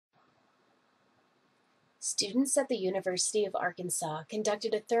Students at the University of Arkansas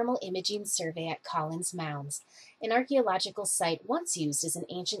conducted a thermal imaging survey at Collins Mounds, an archaeological site once used as an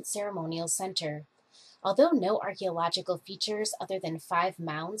ancient ceremonial center. Although no archaeological features other than 5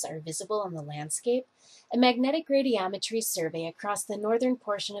 mounds are visible on the landscape, a magnetic gradiometry survey across the northern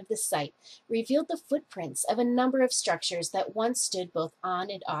portion of the site revealed the footprints of a number of structures that once stood both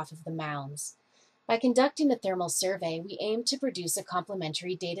on and off of the mounds. By conducting a thermal survey, we aimed to produce a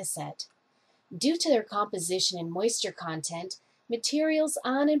complementary data set. Due to their composition and moisture content, materials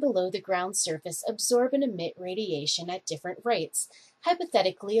on and below the ground surface absorb and emit radiation at different rates,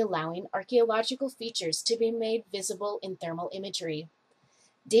 hypothetically allowing archaeological features to be made visible in thermal imagery.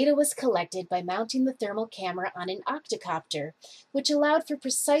 Data was collected by mounting the thermal camera on an octocopter, which allowed for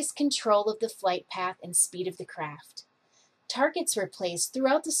precise control of the flight path and speed of the craft. Targets were placed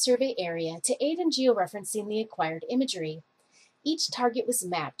throughout the survey area to aid in georeferencing the acquired imagery. Each target was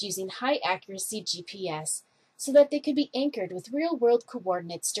mapped using high-accuracy GPS so that they could be anchored with real-world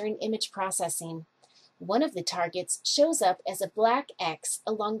coordinates during image processing. One of the targets shows up as a black X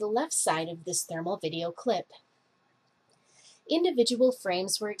along the left side of this thermal video clip. Individual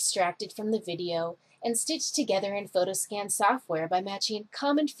frames were extracted from the video and stitched together in photoscan software by matching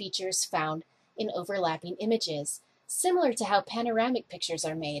common features found in overlapping images, similar to how panoramic pictures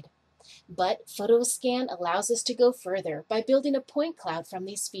are made. But PhotoScan allows us to go further by building a point cloud from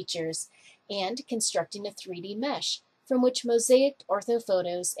these features and constructing a 3D mesh from which mosaicked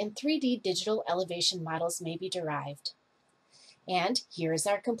orthophotos and 3D digital elevation models may be derived. And here is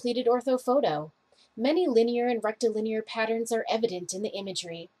our completed orthophoto. Many linear and rectilinear patterns are evident in the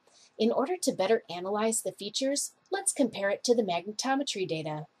imagery. In order to better analyze the features, let's compare it to the magnetometry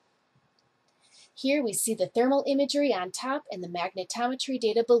data. Here we see the thermal imagery on top and the magnetometry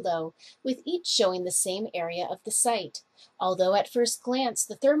data below, with each showing the same area of the site. Although at first glance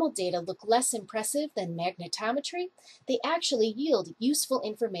the thermal data look less impressive than magnetometry, they actually yield useful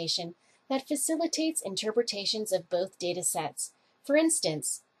information that facilitates interpretations of both data sets. For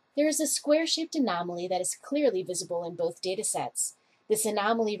instance, there is a square-shaped anomaly that is clearly visible in both data sets. This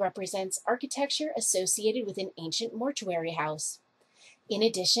anomaly represents architecture associated with an ancient mortuary house. In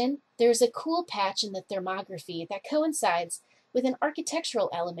addition, there is a cool patch in the thermography that coincides with an architectural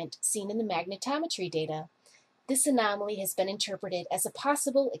element seen in the magnetometry data. This anomaly has been interpreted as a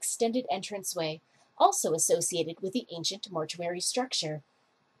possible extended entranceway, also associated with the ancient mortuary structure.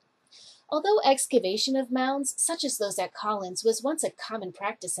 Although excavation of mounds, such as those at Collins, was once a common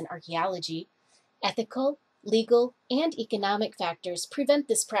practice in archaeology, ethical, legal, and economic factors prevent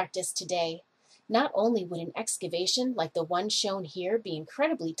this practice today. Not only would an excavation like the one shown here be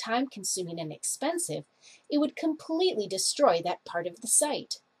incredibly time-consuming and expensive, it would completely destroy that part of the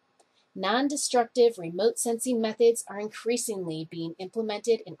site. Non-destructive remote sensing methods are increasingly being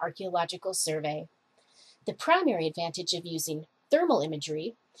implemented in archaeological survey. The primary advantage of using thermal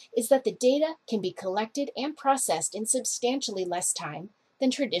imagery is that the data can be collected and processed in substantially less time than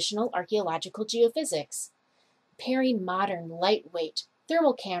traditional archaeological geophysics. Pairing modern, lightweight,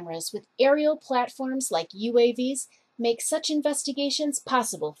 thermal cameras with aerial platforms like UAVs make such investigations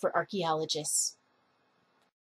possible for archaeologists.